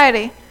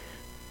society.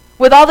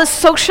 With all this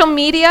social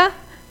media,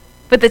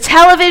 with the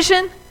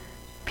television,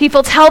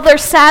 people tell their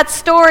sad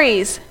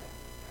stories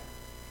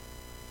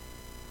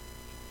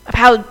of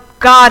how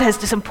God has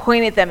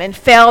disappointed them and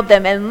failed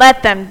them and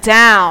let them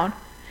down.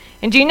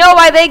 And do you know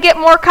why they get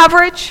more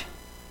coverage?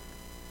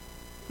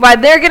 Why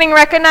they're getting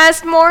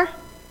recognized more?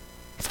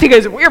 It's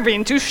because we're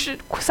being too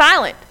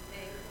silent.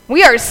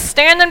 We are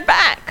standing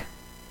back.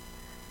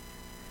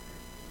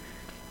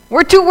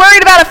 We're too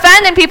worried about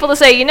offending people to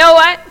say, you know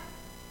what?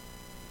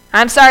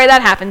 I'm sorry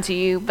that happened to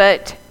you,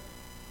 but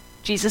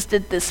Jesus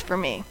did this for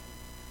me.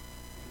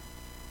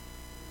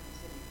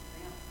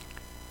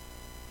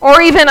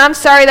 Or even, I'm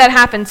sorry that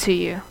happened to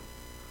you.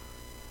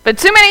 But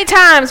too many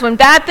times when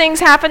bad things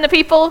happen to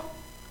people,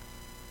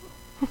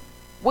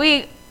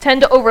 we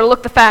tend to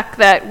overlook the fact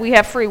that we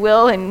have free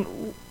will,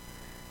 and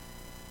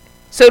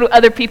so do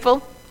other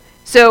people.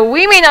 So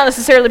we may not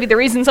necessarily be the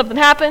reason something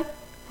happened,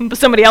 but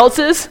somebody else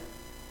is.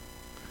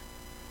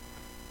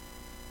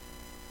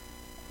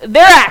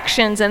 Their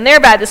actions and their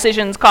bad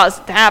decisions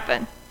caused it to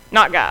happen,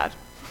 not God.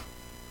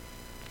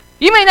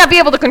 You may not be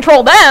able to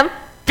control them,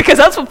 because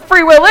that's what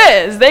free will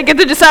is. They get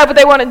to decide what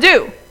they want to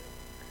do.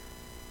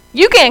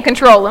 You can't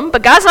control them,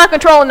 but God's not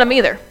controlling them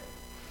either.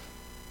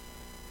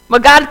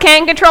 What God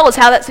can control is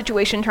how that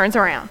situation turns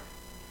around.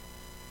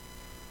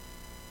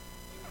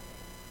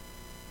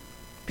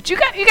 But you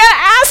got to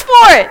ask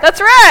for it. That's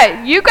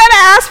right. You got to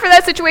ask for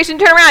that situation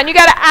to turn around. You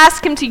got to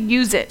ask him to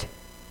use it.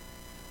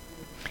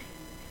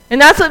 And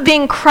that's what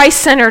being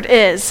Christ-centered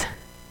is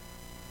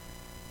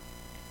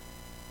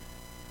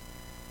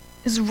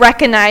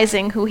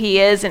recognizing who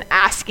he is and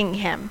asking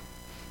him.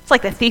 It's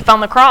like the thief on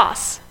the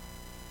cross.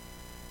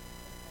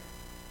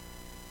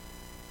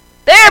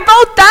 They're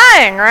both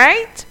dying,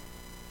 right?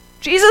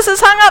 Jesus is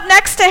hung up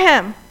next to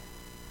him.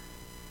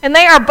 And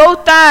they are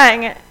both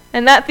dying.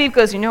 And that thief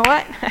goes, you know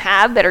what?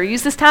 I better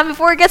use this time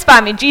before it gets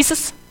by me,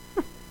 Jesus.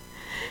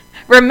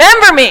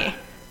 Remember me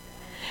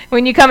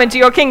when you come into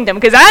your kingdom,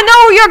 because I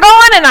know you're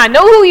going, and I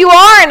know who you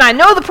are, and I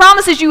know the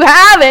promises you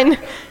have, and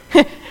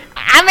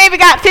I maybe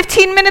got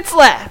 15 minutes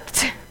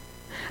left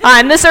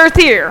on this earth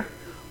here.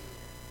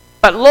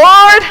 But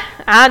Lord,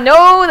 I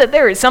know that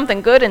there is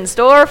something good in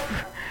store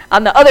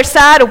on the other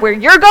side of where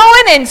you're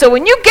going, and so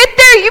when you get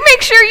there, you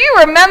make sure you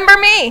remember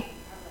me.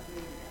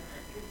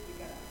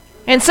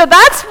 And so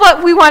that's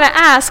what we want to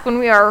ask when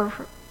we are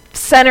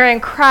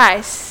centering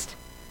Christ.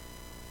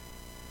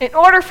 In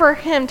order for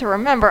him to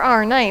remember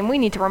our name, we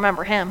need to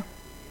remember him.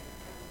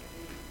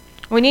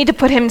 We need to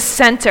put him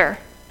center.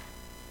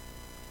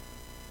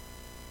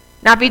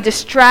 Not be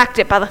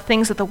distracted by the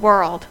things of the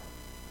world.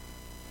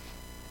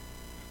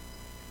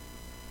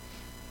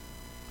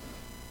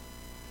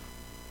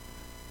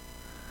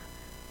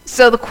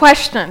 So the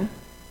question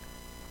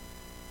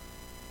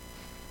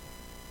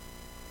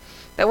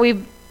that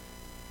we've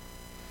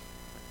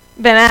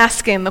been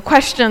asking, the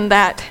question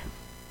that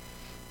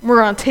we're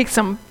going to take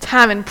some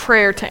time in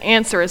prayer to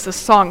answer as this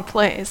song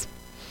plays,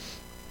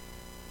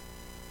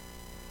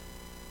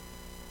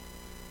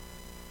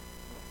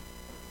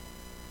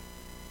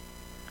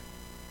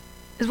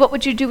 is what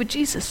would you do with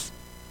Jesus?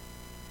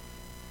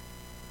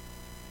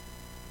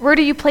 Where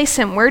do you place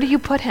him? Where do you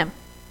put him?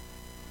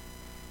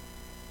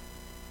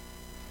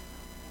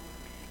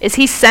 Is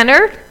he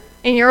centered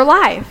in your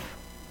life?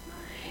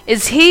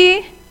 Is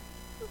he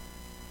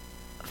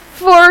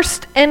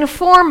first and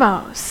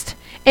foremost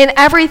in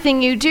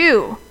everything you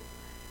do,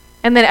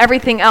 and then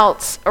everything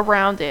else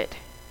around it?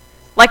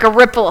 Like a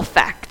ripple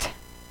effect.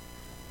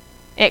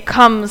 It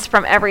comes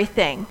from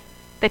everything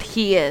that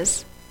he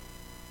is.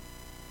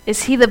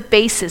 Is he the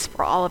basis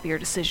for all of your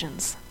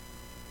decisions?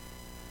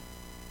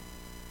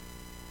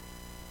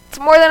 It's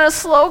more than a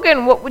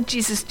slogan. What would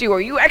Jesus do? Are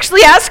you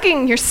actually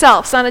asking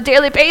yourselves on a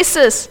daily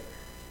basis?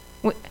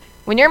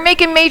 When you're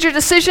making major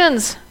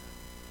decisions,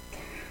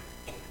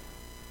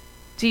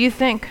 do you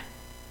think,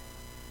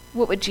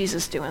 what would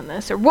Jesus do in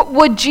this? Or what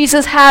would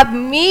Jesus have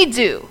me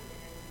do?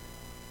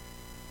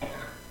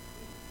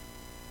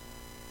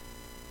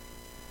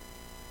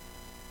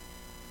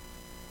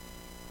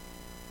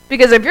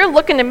 Because if you're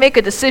looking to make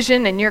a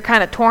decision and you're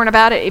kind of torn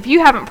about it, if you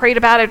haven't prayed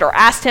about it or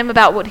asked him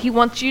about what he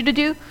wants you to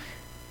do,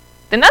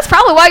 then that's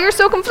probably why you're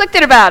so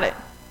conflicted about it.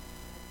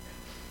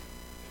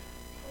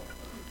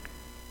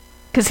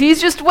 Because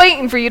he's just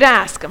waiting for you to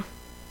ask him.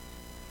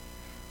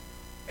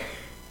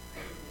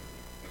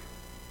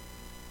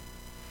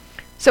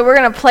 So we're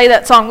going to play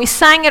that song. We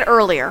sang it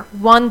earlier.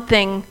 One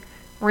Thing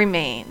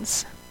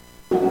Remains.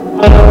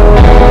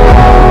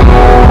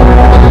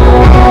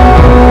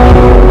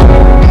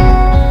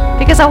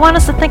 Because I want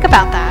us to think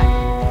about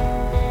that.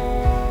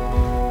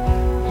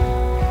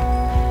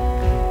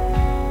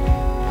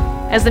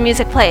 As the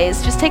music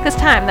plays, just take this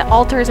time. The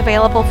altar is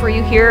available for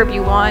you here if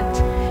you want.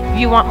 If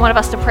you want one of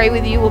us to pray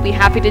with you, we'll be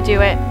happy to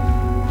do it.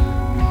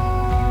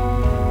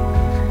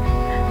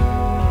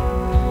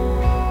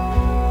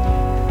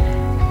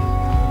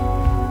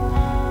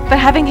 But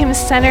having him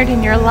centered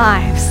in your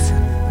lives.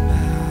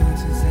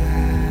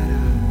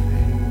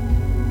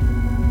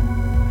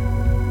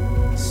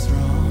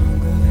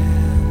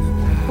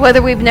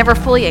 Whether we've never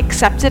fully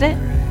accepted it,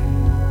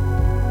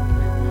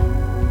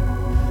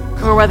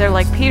 or whether,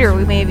 like Peter,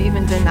 we may have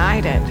even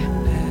denied it,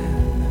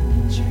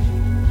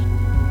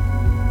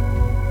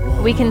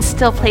 we can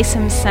still place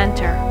him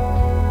center.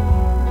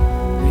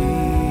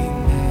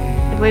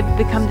 If we've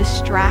become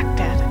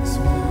distracted,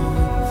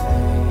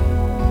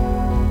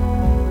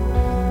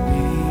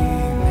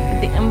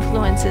 the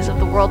influences of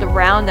the world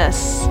around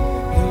us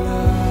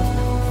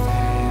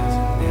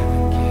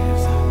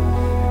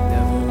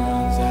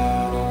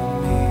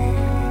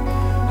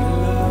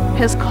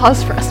has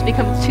caused for us to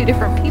become two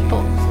different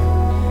people.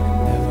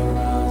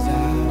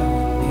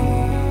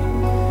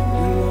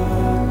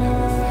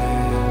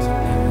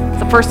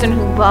 The person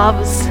who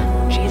loves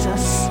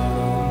Jesus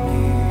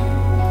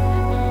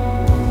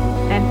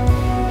and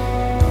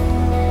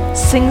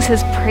sings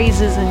his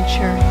praises in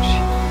church,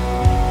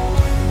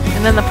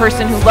 and then the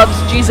person who loves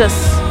Jesus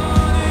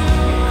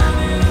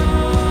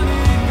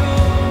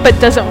but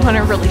doesn't want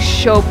to really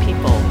show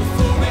people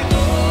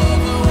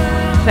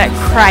that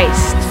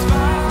Christ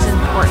is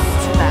important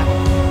to them.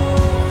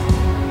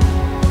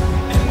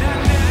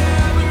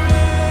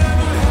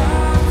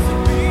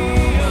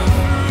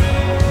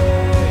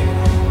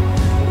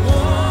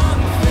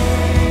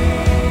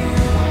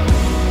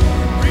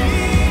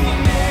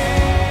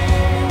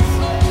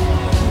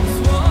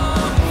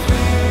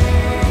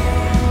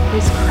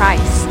 Is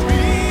Christ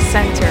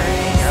center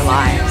in your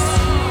lives?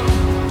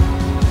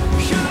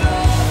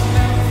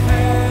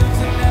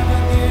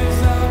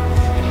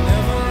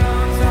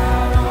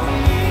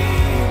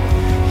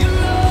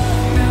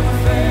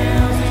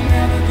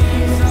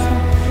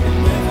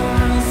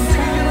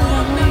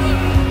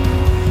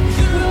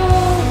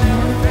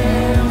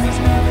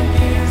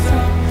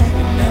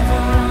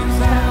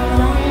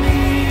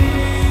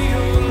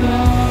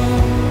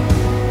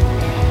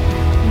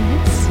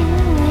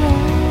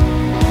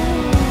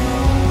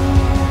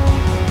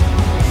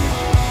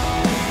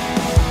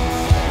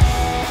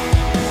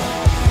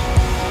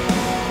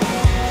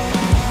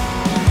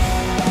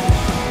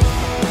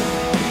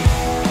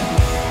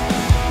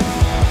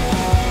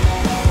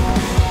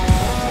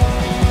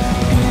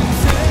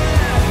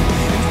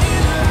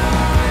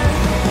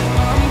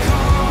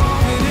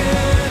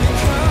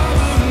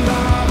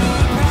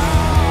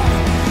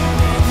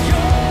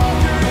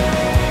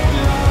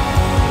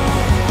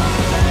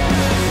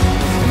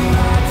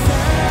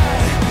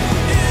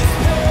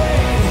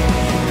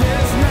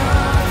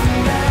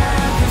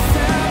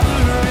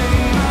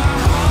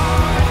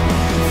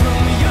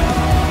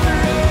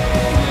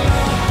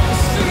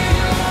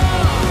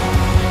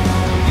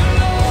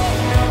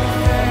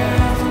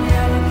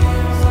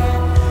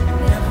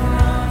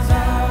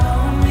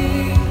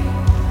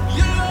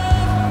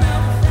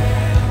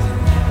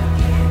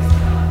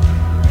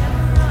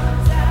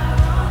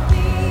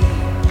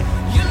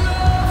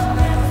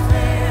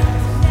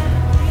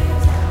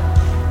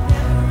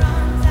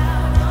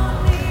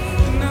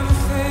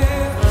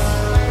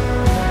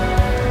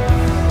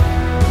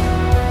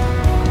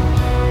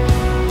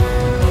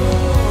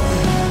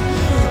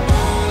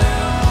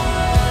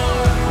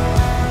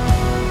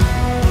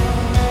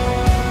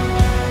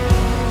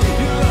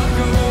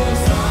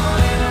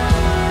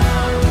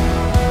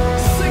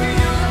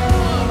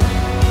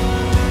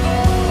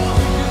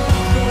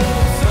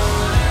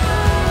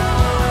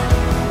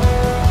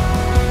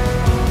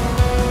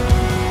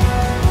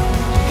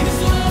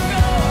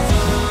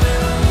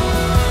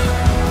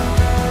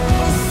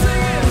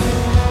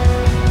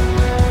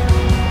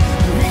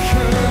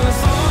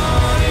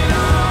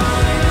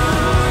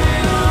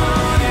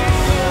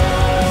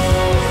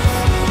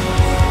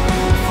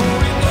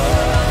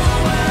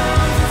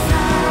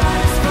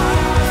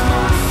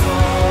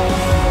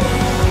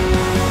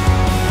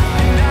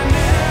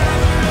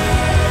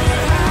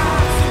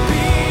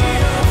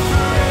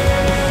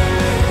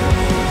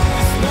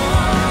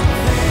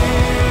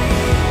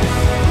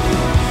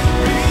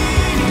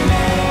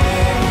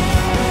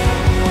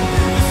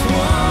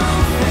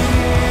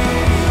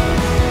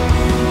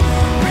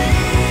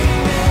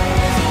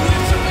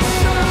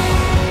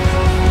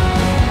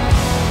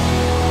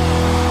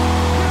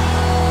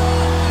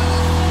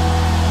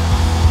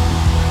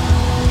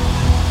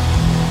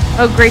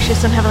 Oh,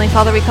 gracious and heavenly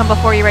Father, we come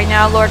before you right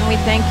now, Lord, and we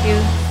thank you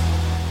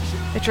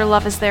that your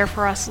love is there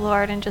for us,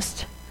 Lord, and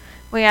just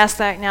we ask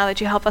that now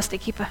that you help us to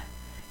keep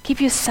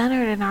you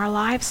centered in our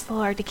lives,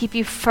 Lord, to keep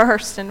you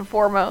first and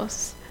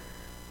foremost,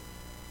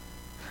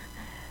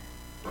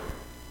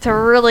 to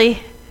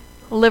really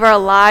live our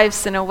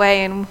lives in a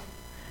way, and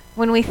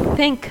when we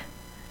think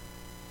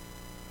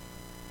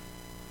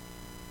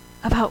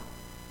about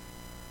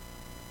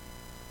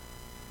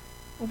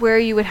where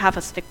you would have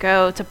us to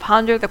go, to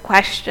ponder the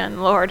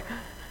question, Lord,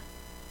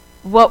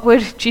 what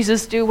would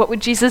Jesus do? What would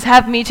Jesus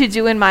have me to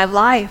do in my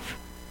life?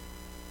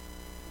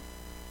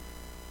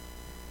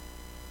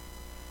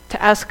 To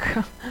ask,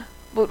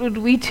 what would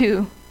we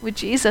do with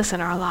Jesus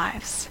in our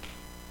lives?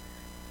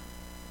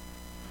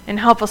 And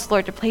help us,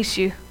 Lord, to place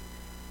you,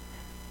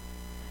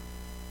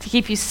 to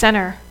keep you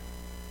center,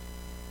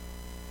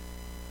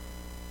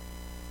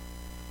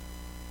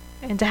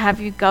 and to have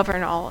you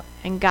govern all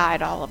and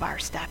guide all of our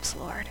steps,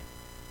 Lord.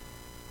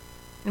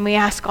 And we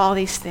ask all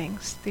these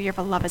things through your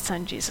beloved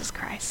Son, Jesus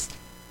Christ.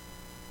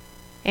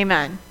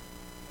 Amen.